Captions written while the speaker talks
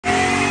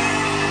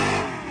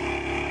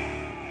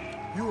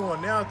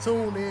now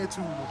tuned into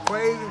the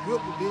crazy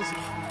whip edition.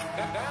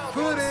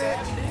 Put it.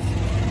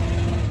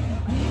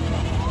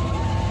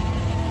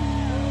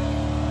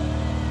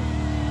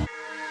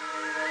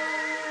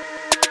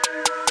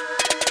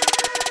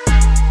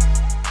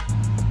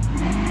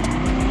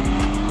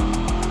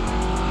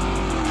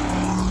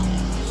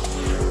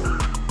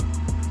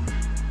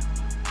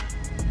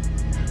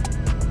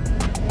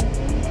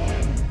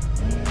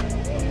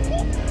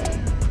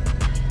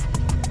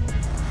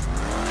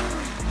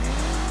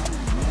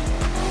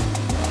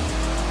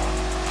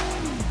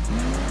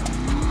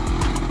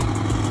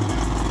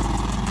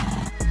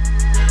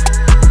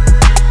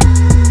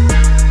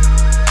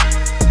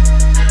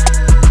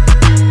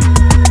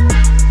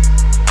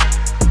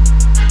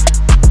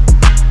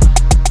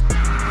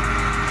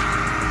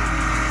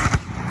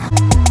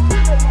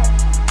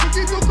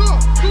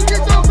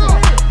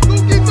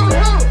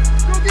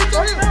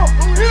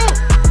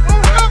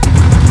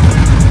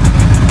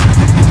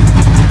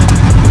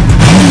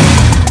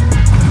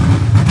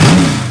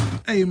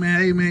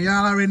 Hey man,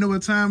 y'all already know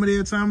what time it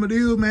is,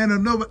 man.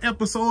 Another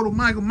episode of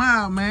Michael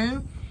Miles,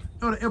 man.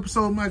 Another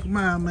episode of Michael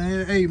Miles,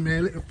 man. Hey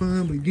man, let the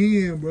fun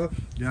begin, bro.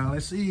 Y'all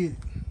see it.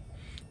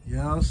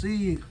 Y'all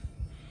see it.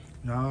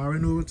 Y'all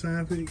already know what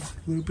time it is.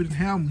 We'll put the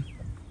hammer.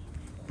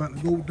 About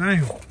to go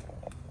down.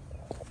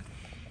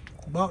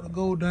 About to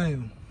go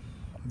down.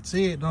 You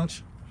see it, don't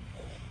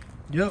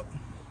you? Yep.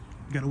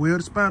 Gotta weld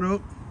the spot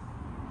up.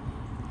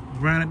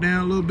 Grind it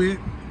down a little bit.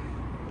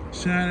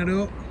 Shine it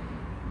up.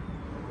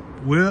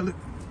 Weld it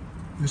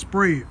and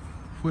spray it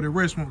before the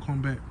rest won't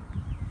come back.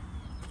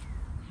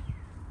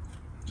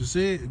 Just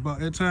it, about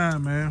that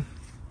time, man.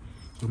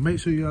 So make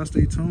sure y'all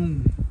stay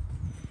tuned.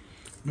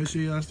 Make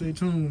sure y'all stay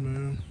tuned,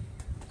 man.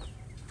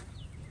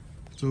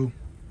 So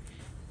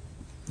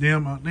I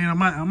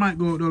might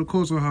go up to the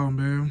Cuzzo house,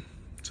 man.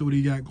 See what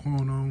he got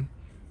going on.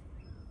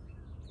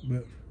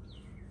 But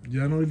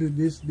y'all know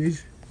these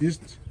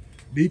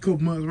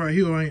couple months right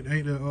here ain't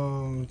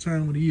the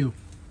time of the year.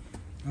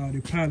 All the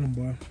pollen,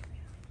 boy.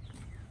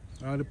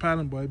 All the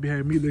pollen, boy, be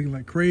having me looking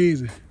like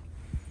crazy.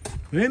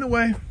 But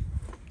anyway,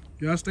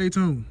 y'all stay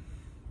tuned.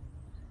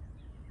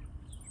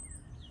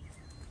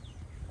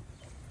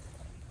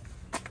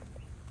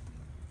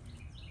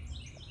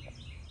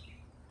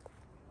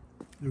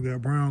 You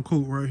got brown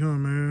coat right here,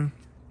 man.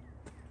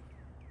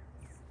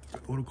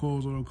 All the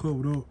cars are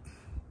covered up.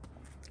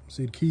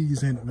 See the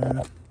keys in it,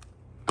 man.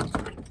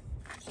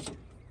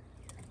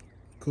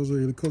 Cause of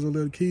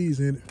the keys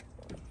in it.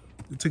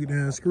 They took it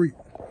down the street.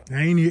 I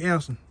ain't even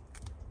asked them.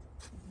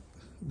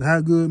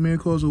 How good, man,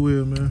 Cuzzo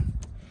will, man.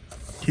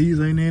 Keys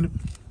ain't in it.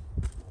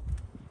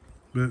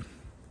 But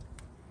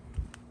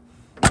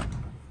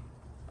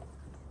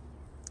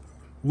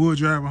would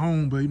drive it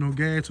home, but you know,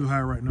 gas too high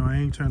right now. I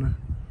ain't trying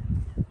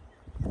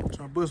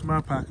to bust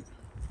my pocket.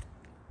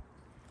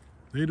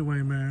 Either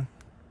way, man.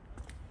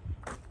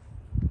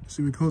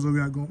 See what Cuzzo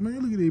got going.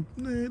 Man,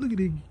 look at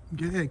the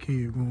gas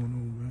can going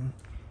on, man.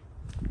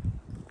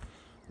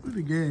 Look at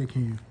the gas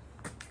can.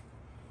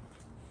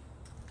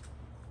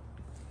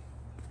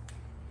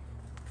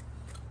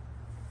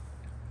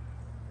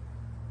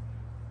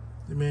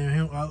 Man,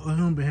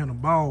 him been having a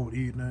ball with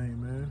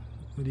everything, man.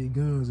 With these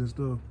guns and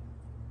stuff.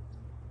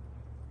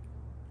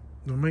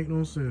 Don't make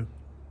no sense.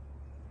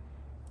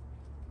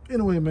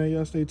 Anyway, man,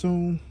 y'all stay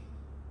tuned.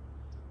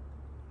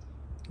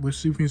 Let's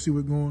see if we can see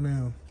what's going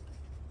on.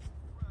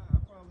 I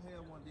probably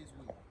had one this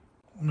week.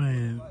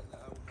 Man,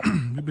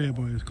 the bad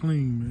boy is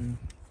clean, man.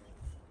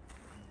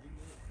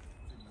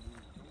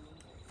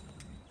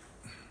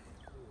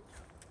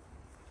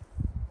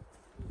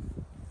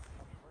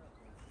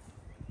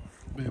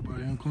 Bad boy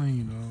ain't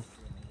clean, dog.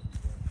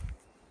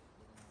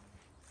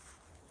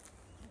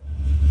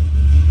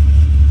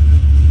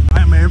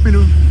 Alright, man, if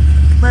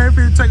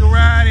you take a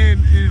ride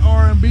in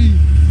R&B, you know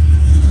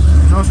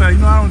what I'm saying?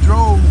 You know, I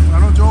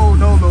don't drove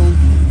Nolo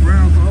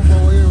around Colombo,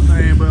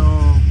 everything, but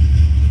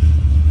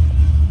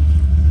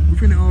we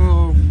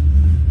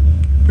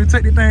finna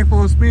take the thing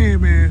for a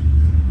spin, man.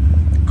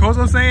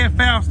 Cuzzo saying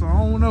faster, I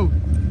don't know.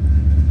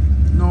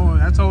 No,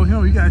 I told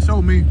him, you gotta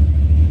show me.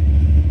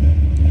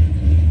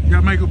 You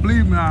gotta make a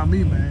believer out of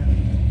me,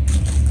 man.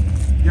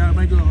 You gotta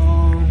make a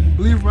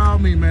believer out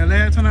of me, man.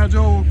 Last time I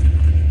drove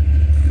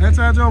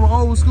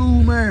old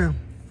school, man.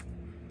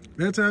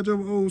 Last time I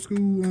drove old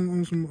school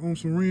on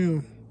some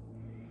rims.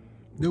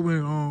 They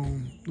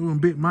went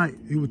Big Mike.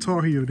 He was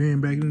Tar Heel then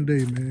back in the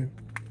day, man.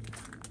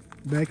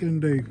 Back in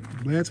the day.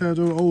 Last time I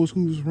drove old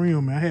school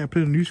rim, man. I had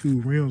plenty of new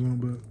school rims on,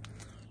 but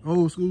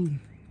old school,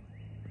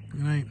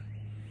 it ain't.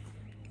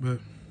 But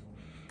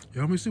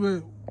y'all let me see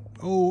what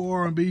old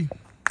R&B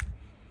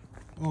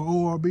or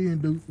ORB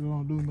and do,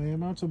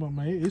 man. I'm talking about,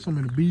 man, it's so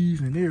many bees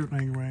and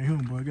everything around here,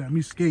 boy. It got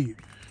me scared.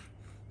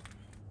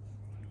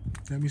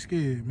 Got me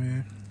scared,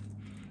 man.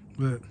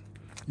 But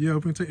yeah,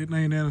 we can take that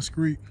thing down the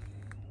street.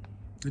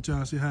 Let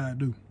y'all see how I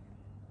do.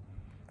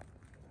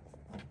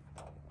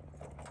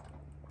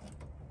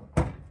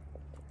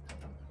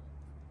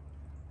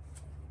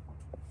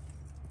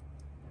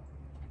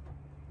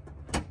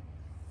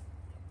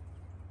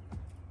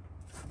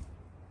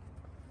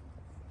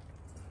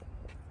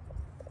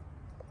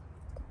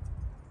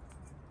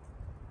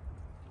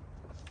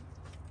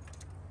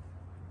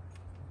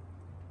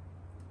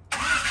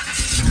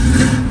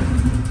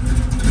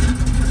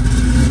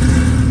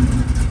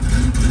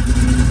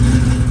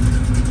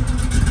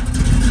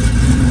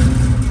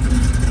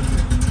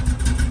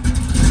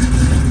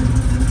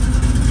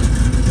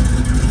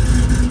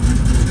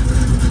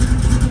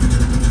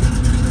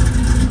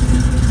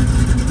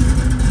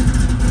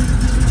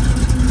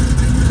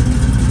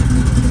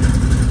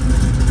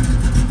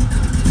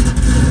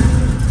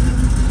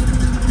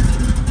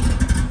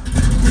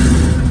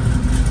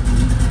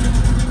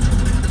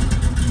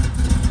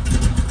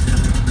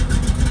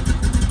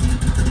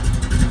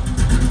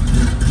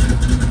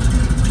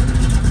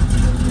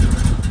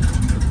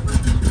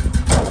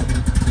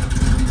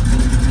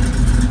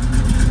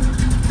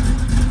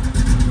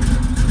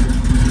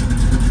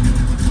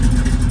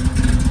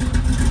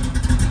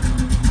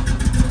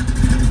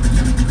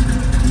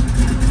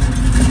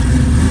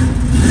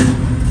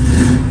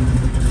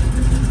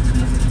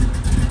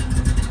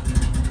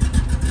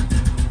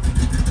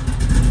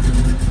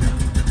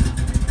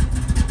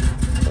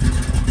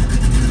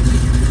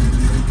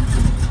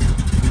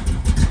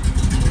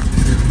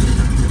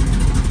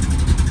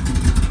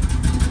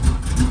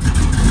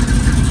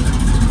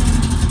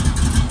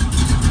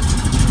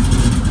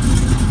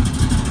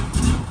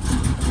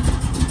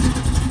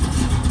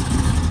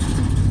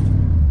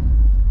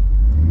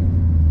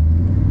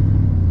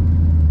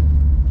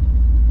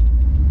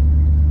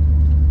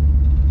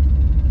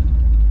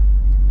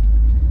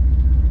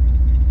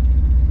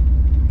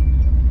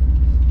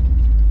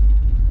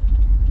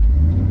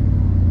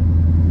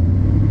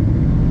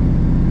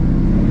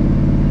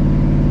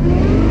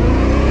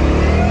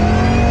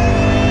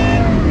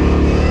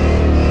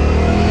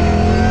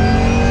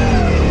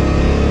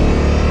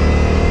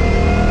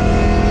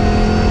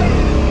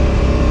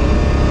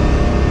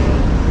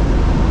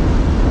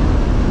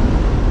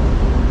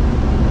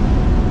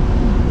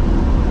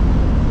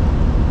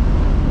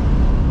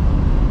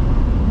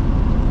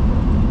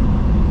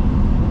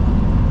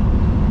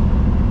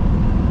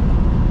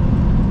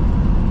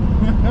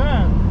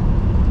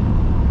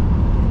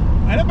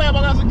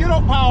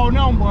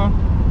 now, boy.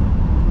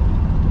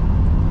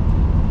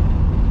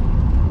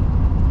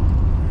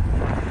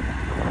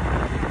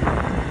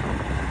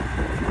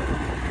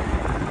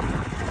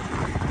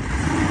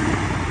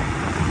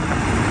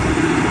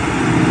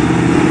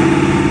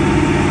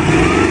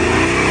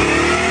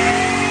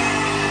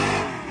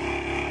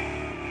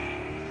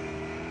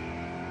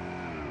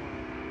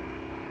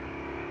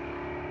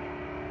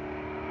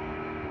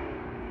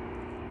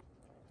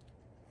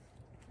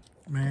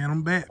 Man,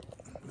 I'm back.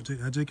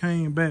 I just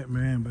came back,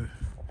 man, but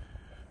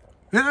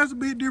that's a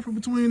big difference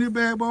between this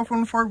bad boy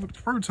from the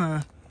first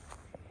time.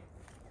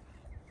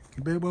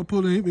 The bad boy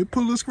pull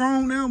a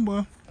strong now,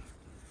 boy.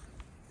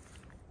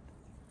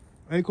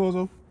 Hey,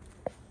 Cuzzo.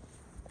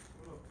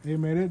 Hey,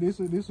 man, this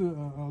a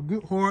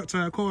good hard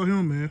tire car here,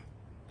 man.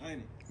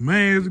 Ain't it?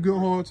 Man, it's a good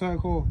hard tire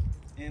car.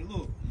 And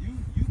look, you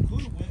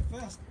could have went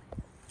faster.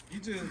 You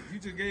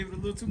just gave it a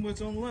little too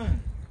much on the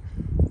line.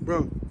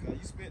 Bro. Cause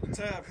you spent the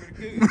tire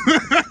pretty good.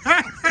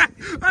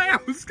 Hey, I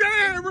was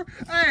scared, bro.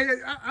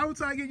 Hey, I was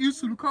trying to get used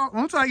to the car.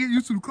 I'm trying to get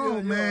used to the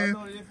car, man.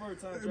 I know that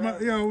first time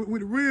driving. Yeah,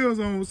 with the wheels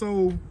on.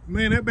 So,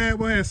 man, that bad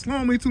boy had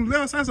slung me to the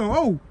left. So I said,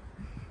 oh.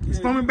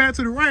 Slung me back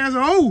to the right. I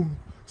said, oh.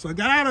 So I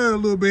got out of it a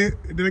little bit.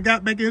 And then I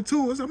got back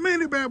into it. I said,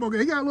 man, that bad boy,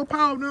 he got a little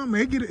power now,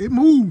 man. It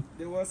moved.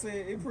 That's what I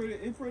said. It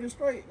pretty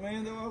straight,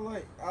 man. That's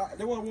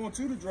what I want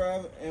you to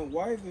drive it, and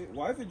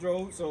wifey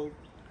drove. So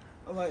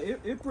I'm like,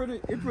 it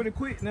pretty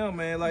quick now,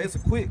 man. Like, it's a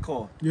quick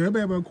car. Yeah, that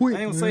bad boy quick.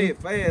 I ain't gonna say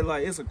it fast.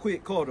 Like, it's a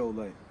quick car though.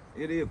 Like,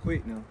 it is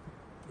quick now.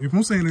 If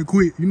I'm saying it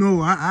quick, you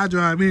know, I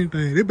drive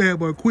anything. That bad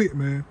boy quick,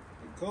 man.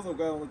 Cuzzo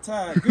got on the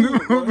tire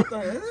good, bro.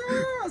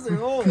 I said,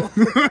 oh,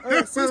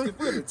 that 60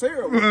 foot is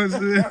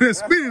terrible.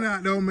 Spinning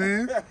out though,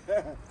 man.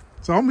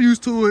 So I'm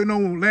used to it. You know,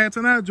 last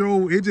time I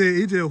drove, it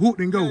just hooked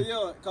and go.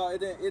 Yeah, cause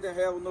it didn't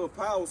have no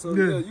power, so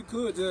yeah, you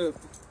could just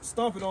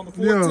stomp it on the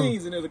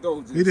 14s and it'll go.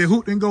 It just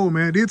hooked and go,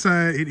 man. This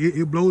time,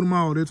 it blowed them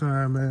all this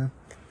time, man.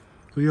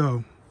 So,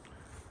 yo,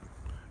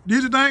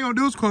 did your thing on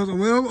this Cuzzo.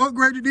 Well,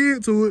 upgrade you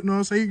did to it. You know what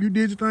I'm saying? You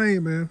did your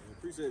thing, man.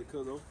 Appreciate it,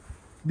 Cuzzo.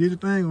 Did your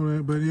thing on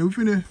that. But yeah, we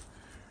finna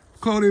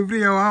call this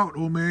video out,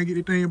 though, man. Get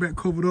the thing back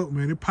covered up,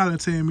 man. They probably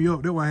tearing me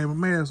up. That's why I have a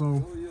mask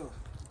on. Oh, yeah.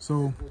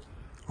 So,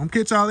 I'm gonna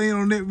catch y'all in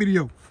on that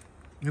video.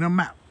 And I'm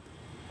out.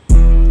 Yeah,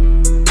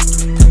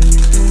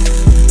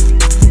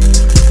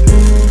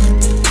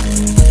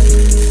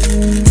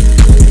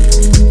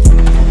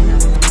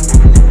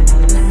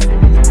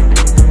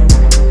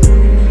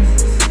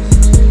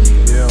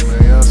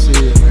 man, y'all see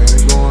it, man.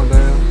 It going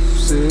down.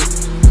 See it?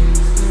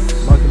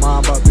 Lucky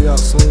mine about to be out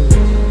soon.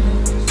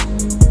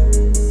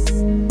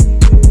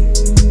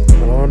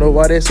 I don't know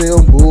why they say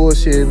I'm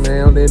bullshit,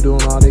 man. They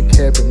doing all that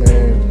capping,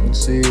 man. You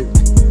see it?